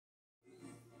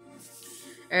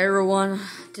Hey everyone,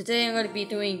 today I'm going to be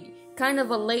doing kind of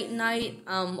a late night,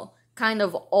 kind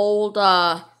of old,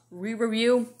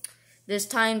 re-review. This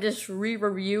time, this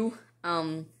re-review,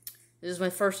 this is my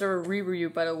first ever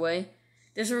re-review, by the way.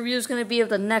 This review is going to be of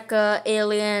the Neca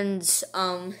Aliens,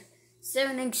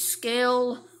 7-inch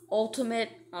scale ultimate,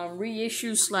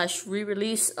 reissue /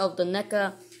 re-release of the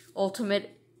Neca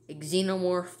Ultimate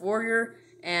Xenomorph Warrior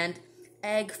and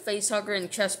Egg Facehugger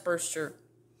and Chestburster.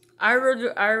 I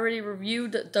already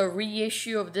reviewed the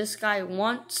reissue of this guy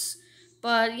once,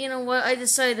 but you know what, I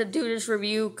decided to do this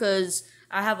review because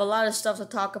I have a lot of stuff to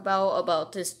talk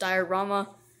about this diorama.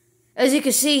 As you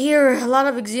can see here, a lot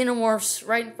of xenomorphs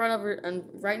right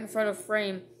in front of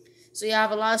frame. So yeah, I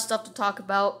have a lot of stuff to talk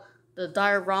about the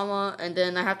diorama, and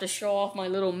then I have to show off my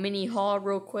little mini haul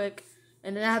real quick,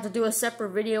 and then I have to do a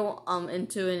separate video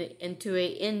into a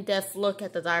in-depth look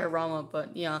at the diorama.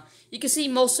 But yeah, you can see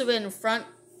most of it in front.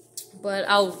 But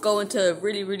I'll go into a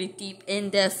really deep,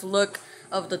 in-depth look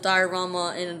of the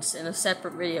diorama in a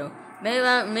separate video.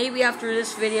 Maybe after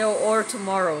this video or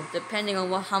tomorrow, depending on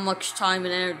how much time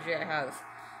and energy I have.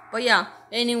 But yeah,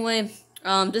 anyway,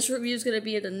 this review is gonna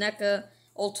be the Neca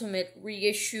Ultimate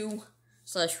Reissue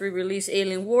 / re-release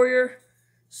Alien Warrior.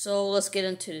 So let's get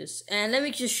into this, and let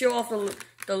me just show off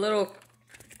the little.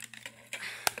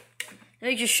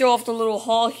 Let me just show off the little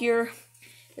haul here,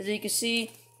 as you can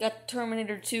see. Got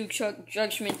Terminator 2,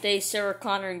 Judgment Day, Sarah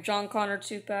Connor, and John Connor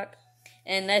 2-pack.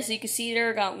 And as you can see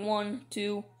there, got 1,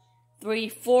 2, 3,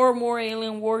 4 more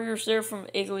Alien Warriors there from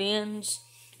Aliens.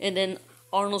 And then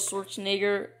Arnold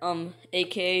Schwarzenegger,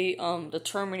 aka the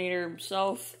Terminator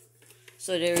himself.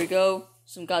 So there we go.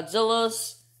 Some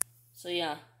Godzillas. So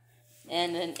yeah.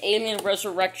 And an Alien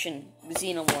Resurrection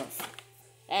Xenomorph.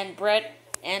 And Brett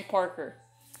and Parker.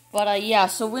 But yeah,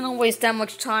 so we don't waste that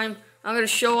much time. I'm going to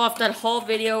show off that haul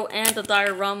video and the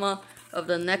diorama of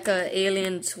the Neca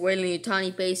Aliens Wailing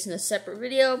Yutani base in a separate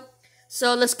video.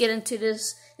 So let's get into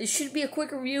this. It should be a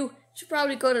quick review. It should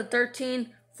probably go to 13,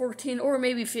 14, or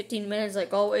maybe 15 minutes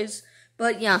like always.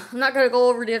 But yeah, I'm not going to go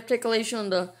over the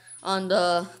articulation on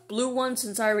the blue one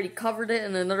since I already covered it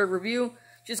in another review.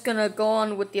 Just going to go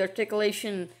on with the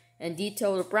articulation and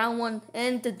detail of the brown one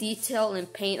and the detail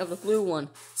and paint of the blue one.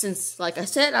 Since, like I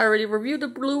said, I already reviewed the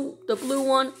blue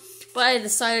one. But I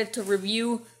decided to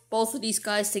review both of these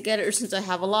guys together since I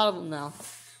have a lot of them now.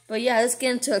 But yeah, let's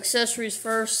get into accessories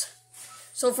first.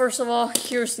 So first of all,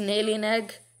 here's an alien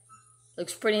egg.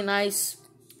 Looks pretty nice.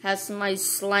 Has some nice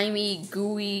slimy,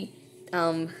 gooey,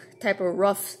 type of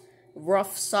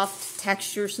rough, soft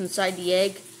textures inside the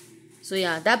egg. So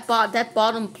yeah, that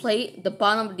bottom plate, the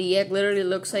bottom of the egg literally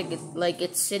looks like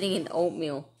it's sitting in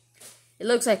oatmeal. It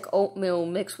looks like oatmeal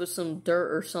mixed with some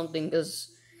dirt or something, because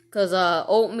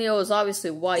oatmeal is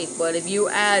obviously white, but if you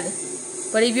add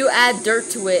dirt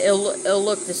to it, it'll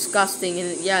look disgusting,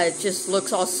 and yeah, it just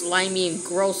looks all slimy and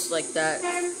gross like that,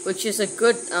 which is a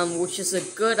good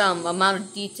amount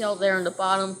of detail there on the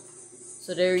bottom.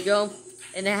 So there you go,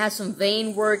 and it has some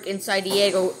vein work inside the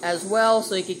egg as well,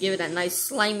 so you could give it that nice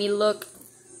slimy look,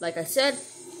 like I said.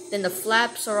 Then the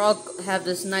flaps have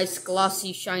this nice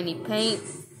glossy, shiny paint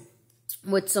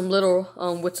with some little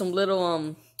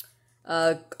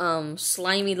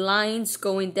slimy lines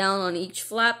going down on each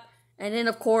flap, and then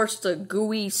of course the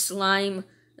gooey slime,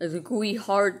 the gooey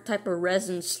hard type of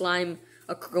resin slime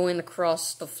going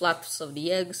across the flaps of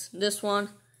the eggs. This one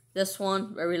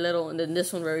very little, and then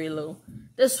this one very little,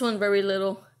 this one very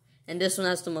little, and this one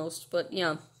has the most. But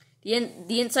yeah,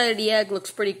 the inside of the egg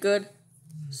looks pretty good.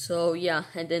 So yeah,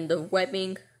 and then the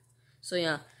webbing. So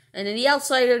yeah, and then the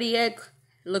outside of the egg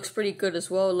looks pretty good as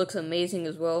well. It looks amazing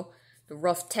as well. The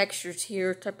rough textures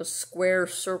here, type of square,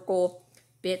 circle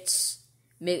bits,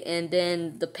 and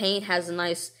then the paint has a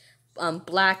nice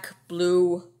black,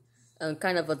 blue,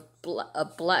 kind of a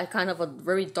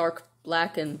very dark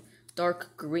black and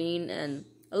dark green, and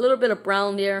a little bit of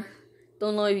brown there.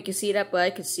 Don't know if you can see that, but I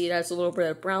can see that's a little bit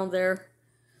of brown there.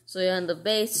 So yeah, and the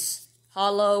base,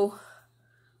 hollow.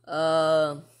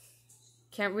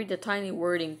 Can't read the tiny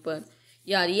wording, but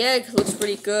yeah, the egg looks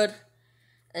pretty good.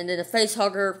 And then the face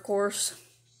hugger, of course.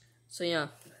 So yeah,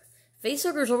 face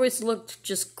huggers always looked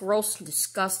just gross and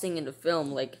disgusting in the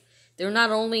film. Like, they're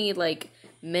not only like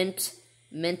meant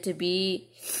to be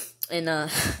in a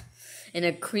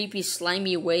creepy,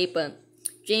 slimy way, but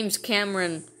James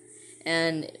Cameron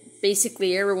and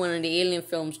basically everyone in the Alien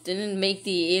films didn't make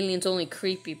the aliens only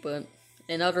creepy, but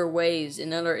in other ways,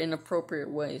 in other inappropriate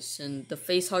ways, and the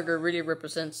face hugger really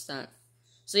represents that.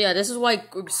 So yeah, this is why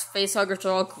face huggers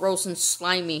are all gross and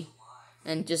slimy,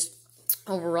 and just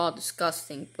overall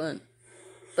disgusting.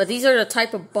 But these are the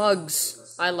type of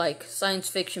bugs I like, science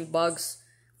fiction bugs,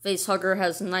 Face hugger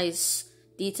has nice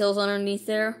details underneath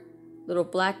there. Little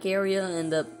black area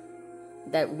and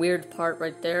that weird part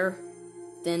right there.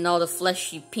 Then all the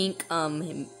fleshy pink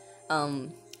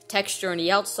texture on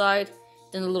the outside.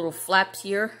 Then the little flaps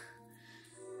here.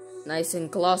 Nice and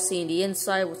glossy in the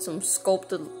inside with some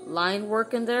sculpted line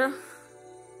work in there.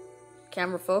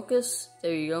 Camera focus.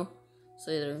 There you go.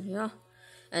 So there, yeah.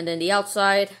 And then the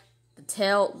outside, the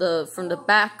tail, from the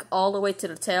back all the way to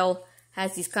the tail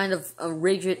has these kind of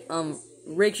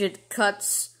rigid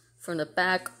cuts from the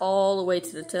back all the way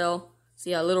to the tail. So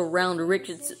yeah, little round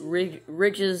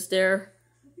ridges there.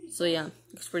 So yeah,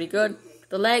 looks pretty good.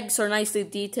 The legs are nicely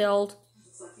detailed.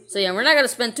 So yeah, we're not gonna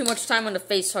spend too much time on the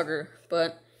face hugger,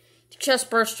 but the chest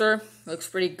burster looks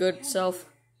pretty good itself.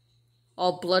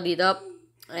 All bloodied up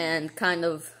and kind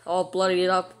of all bloodied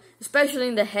up, especially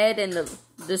in the head and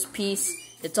this piece.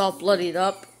 It's all bloodied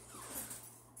up.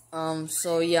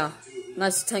 So yeah,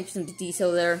 nice attention to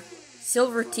detail there.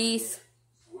 Silver teeth.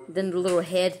 Then the little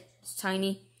head is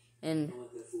tiny and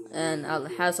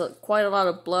has quite a lot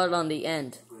of blood on the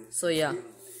end. So yeah,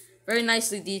 very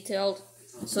nicely detailed.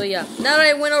 So yeah, now that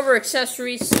I went over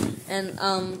accessories, and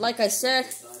like I said,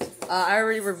 I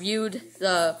already reviewed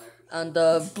the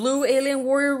blue Alien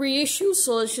Warrior reissue,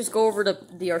 so let's just go over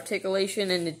the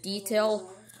articulation and the detail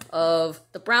of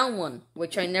the brown one,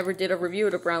 which I never did a review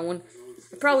of the brown one.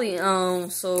 Probably,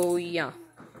 so yeah.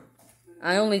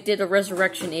 I only did a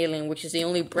Resurrection Alien, which is the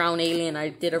only brown alien I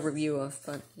did a review of,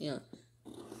 but yeah.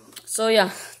 So yeah,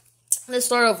 let's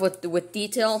start off with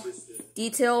detail.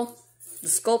 The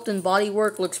sculpt and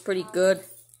bodywork looks pretty good.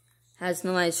 Has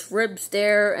nice ribs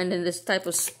there, and then this type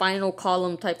of spinal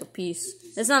column type of piece.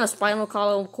 It's not a spinal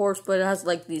column, of course, but it has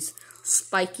like these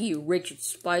spiky, rigid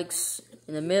spikes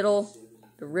in the middle,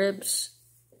 the ribs,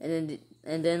 and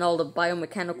then all the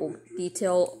biomechanical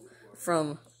detail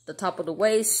from the top of the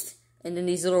waist, and then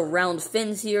these little round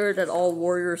fins here that all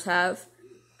warriors have.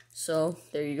 So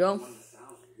there you go.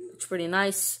 It's pretty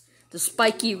nice. The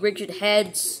spiky, rigid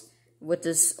heads with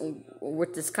this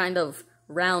kind of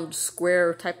round,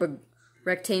 square type of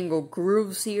rectangle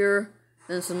grooves here.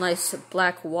 Then some nice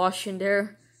black wash in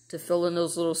there to fill in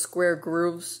those little square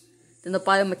grooves. Then the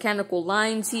biomechanical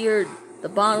lines here, the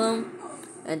bottom,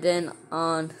 and then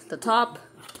on the top,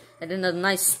 and then the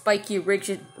nice spiky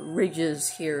rigid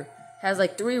ridges here. Has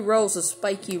like 3 rows of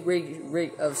spiky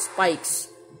spikes.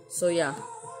 So yeah,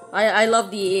 I love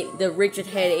the rigid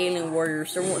head alien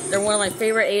warriors. They're one of my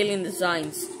favorite alien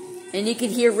designs. And you can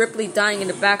hear Ripley dying in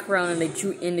the background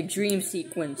in the dream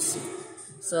sequence.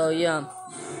 So yeah,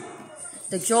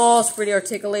 the jaw is pretty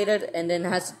articulated, and then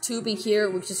has tubing here,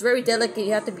 which is very delicate.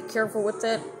 You have to be careful with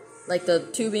it, like the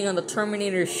tubing on the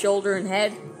Terminator's shoulder and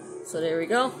head. So there we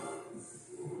go.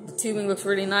 The tubing looks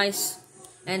really nice,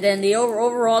 and then the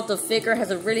overall the figure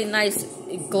has a really nice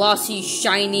glossy,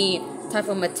 shiny type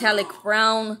of metallic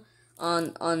brown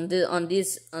on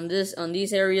these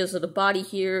areas of the body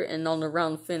here, and on the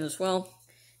round fin as well.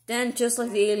 Then, just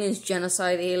like the Alien's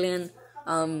Genocide Alien,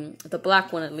 the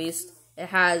black one at least, it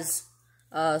has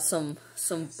some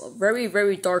very,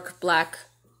 very dark black,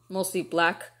 mostly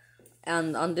black,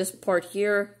 and on this part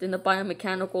here, then the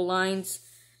biomechanical lines,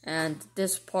 and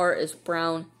this part is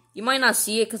brown. You might not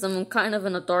see it because I'm kind of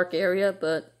in a dark area,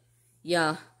 but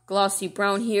yeah, glossy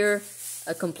brown here,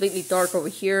 completely dark over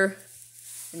here.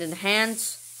 And then the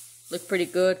hands look pretty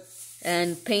good,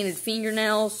 and painted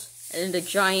fingernails, and then the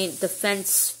giant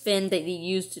defense fin that they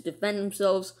use to defend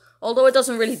themselves. Although it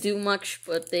doesn't really do much,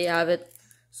 but they have it.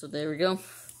 So there we go.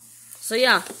 So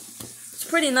yeah, it's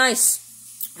pretty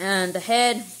nice. And the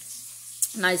head,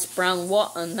 nice brown,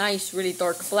 nice really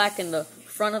dark black in the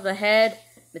front of the head.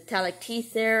 Metallic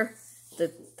teeth there.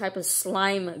 The type of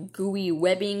slime, gooey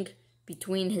webbing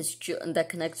between his that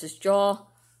connects his jaw.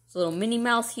 There's a little mini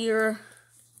mouth here.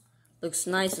 Looks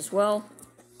nice as well.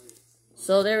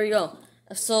 So there we go.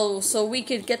 So we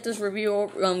could get this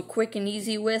review quick and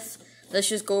easy with. Let's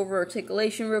just go over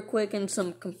articulation real quick and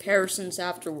some comparisons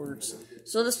afterwards.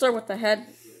 So let's start with the head.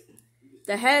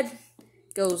 The head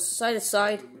goes side to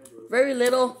side, very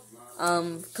little,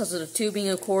 because of the tubing,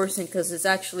 of course, and because it's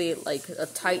actually like a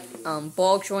tight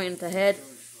ball joint at the head.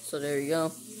 So there you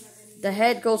go. The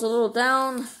head goes a little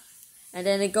down, and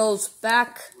then it goes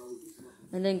back.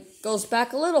 And then goes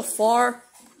back a little far.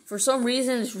 For some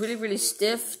reason, it's really, really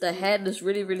stiff. The head is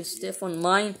really, really stiff on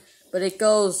mine. But it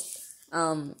goes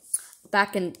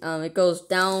back and it goes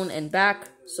down and back.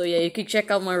 So yeah, you can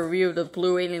check out my review of the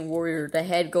Blue Alien Warrior. The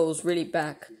head goes really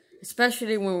back,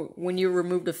 especially when you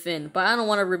remove the fin. But I don't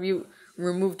want to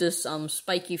remove this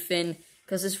spiky fin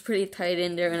because it's pretty tight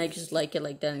in there, and I just like it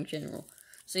like that in general.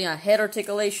 So yeah, head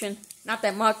articulation, not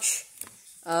that much.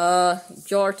 Jaw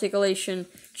articulation.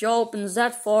 Jaw opens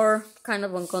that far. Kind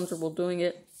of uncomfortable doing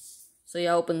it. So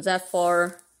yeah, opens that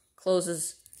far.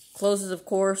 Closes of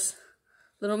course.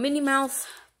 Little mini mouth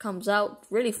comes out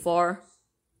really far.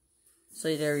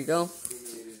 So there you go.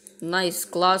 Nice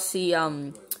glossy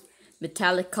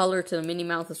metallic color to the mini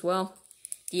mouth as well.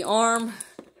 The arm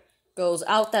goes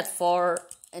out that far,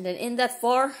 and then in that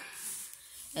far,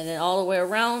 and then all the way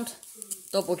around.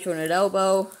 Double jointed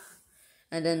elbow,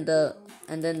 and then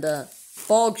the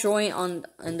ball joint on,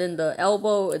 and then the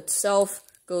elbow itself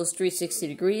goes 360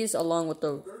 degrees along with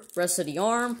the rest of the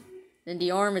arm. Then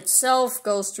the arm itself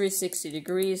goes 360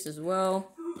 degrees as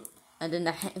well, and then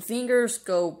the fingers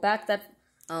go back that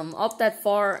up that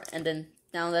far and then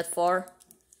down that far.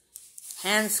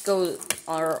 Hands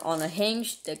are on a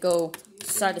hinge that go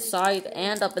side to side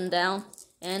and up and down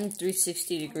and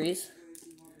 360 degrees.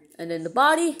 And then the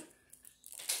body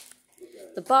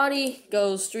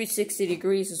goes 360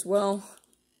 degrees as well.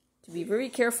 To be very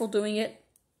careful doing it.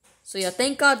 So yeah,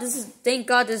 thank God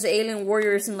this alien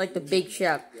warrior isn't like the big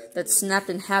chap that snapped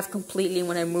in half completely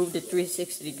when I moved it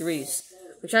 360 degrees.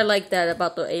 Which I like that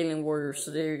about the alien warrior.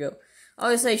 So there you go.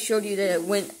 Obviously I showed you that it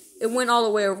went all the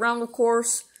way around the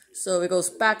course. So it goes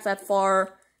back that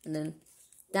far, and then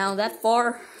down that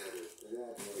far.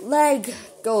 Leg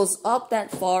goes up that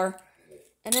far,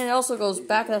 and then it also goes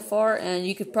back that far. And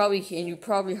you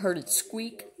probably heard it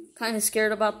squeak. Kind of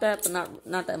scared about that, but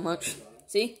not that much.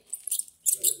 See?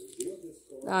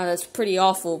 That's pretty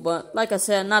awful, but like I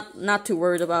said, not too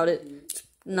worried about it. It's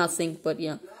nothing, but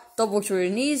yeah. Double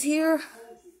jointed knees here,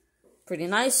 pretty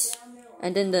nice.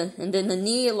 And then the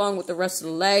knee along with the rest of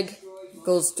the leg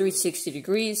goes 360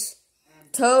 degrees.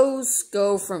 Toes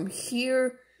go from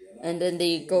here, and then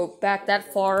they go back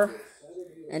that far,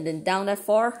 and then down that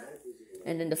far.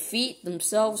 And then the feet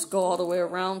themselves go all the way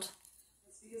around.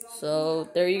 So,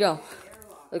 there you go.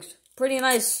 Looks pretty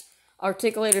nice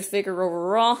articulated figure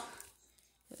overall.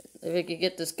 If I could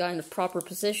get this guy in the proper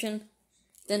position.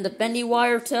 Then the bendy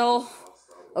wire tail.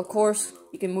 Of course,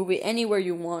 you can move it anywhere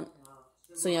you want.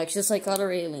 So yeah, it's just like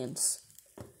other aliens.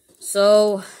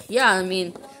 So, yeah, I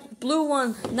mean, blue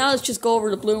one, now let's just go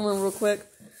over the blue one real quick.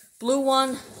 Blue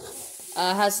one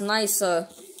has nice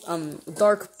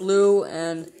dark blue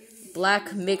and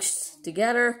black mixed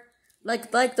together.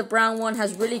 Like the brown one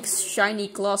has really shiny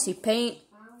glossy paint.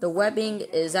 The webbing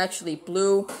is actually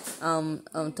blue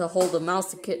to hold the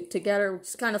mouth together, which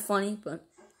is kind of funny, but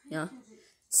yeah.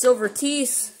 Silver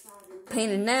teeth,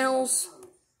 painted nails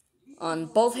on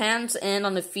both hands and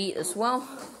on the feet as well.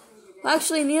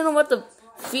 Actually, you know what? The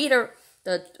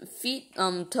feet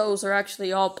toes are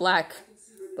actually all black.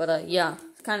 But yeah,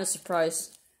 kind of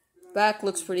surprised. Back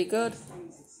looks pretty good.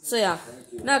 So yeah.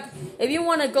 Now, if you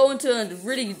want to go into a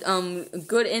really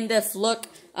good in-depth look,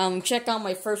 check out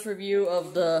my first review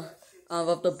of the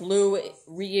blue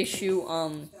reissue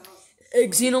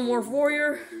Xenomorph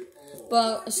Warrior.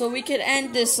 But so we could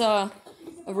end this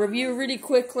review really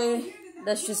quickly.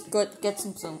 Let's just get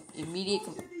some immediate.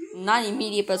 Not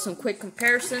immediate, but some quick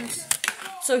comparisons.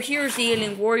 So here's the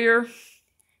Alien Warrior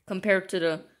compared to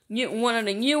the one of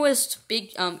the newest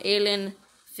big alien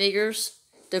figures,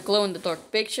 the glow-in-the-dark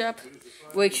Big Chap.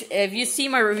 Which, if you see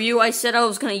my review, I said I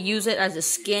was gonna use it as a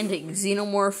skinned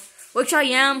xenomorph, which I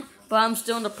am, but I'm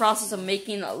still in the process of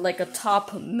making like a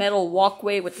top metal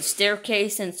walkway with the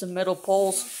staircase and some metal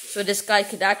poles, so this guy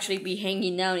could actually be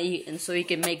hanging down and so he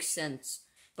can make sense.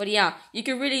 But yeah, you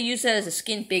can really use that as a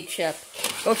skin Big Chap.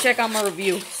 Go check out my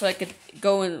review so I could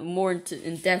go more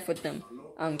in depth with them.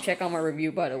 Check out my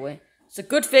review, by the way. It's a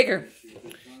good figure.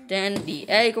 Then the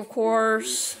egg, of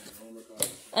course.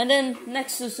 And then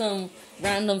next to some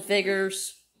random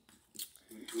figures.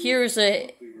 Here's a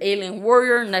Alien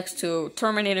Warrior next to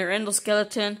Terminator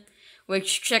Endoskeleton.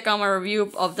 Which, check out my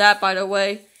review of that, by the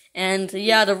way. And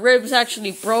yeah, the ribs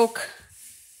actually broke.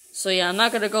 So yeah, I'm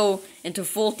not going to go into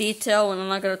full detail, and I'm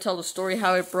not going to tell the story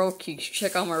how it broke. You should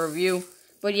check out my review.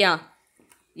 But yeah,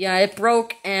 it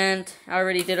broke, and I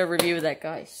already did a review of that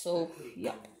guy. So,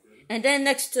 yeah. And then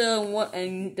next to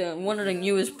one of the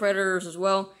newest Predators as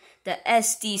well, the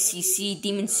SDCC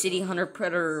Demon City Hunter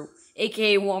Predator,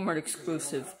 aka Walmart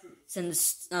exclusive,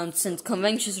 since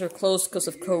conventions are closed because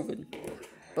of COVID.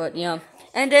 But yeah.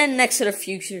 And then next to the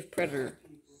Future Predator.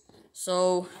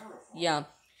 So, yeah.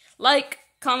 Like,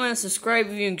 comment, and subscribe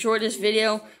if you enjoyed this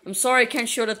video. I'm sorry I can't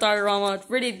show the diorama. I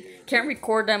really can't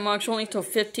record that much, only till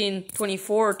 15,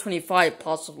 24, or 25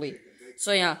 possibly.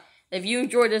 So yeah, if you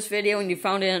enjoyed this video and you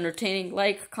found it entertaining,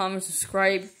 like, comment,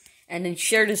 subscribe, and then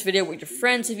share this video with your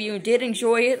friends if you did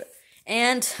enjoy it.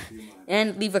 And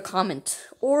leave a comment.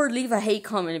 Or leave a hate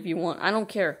comment if you want. I don't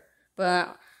care.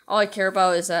 But all I care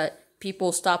about is that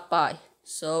people stop by.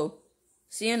 So,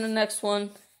 see you in the next one.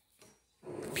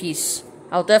 Peace.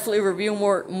 I'll definitely review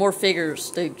more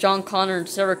figures. The John Connor and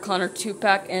Sarah Connor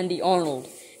 2-pack and the Arnold.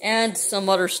 And some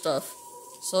other stuff.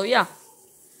 So yeah,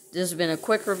 this has been a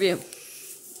quick review.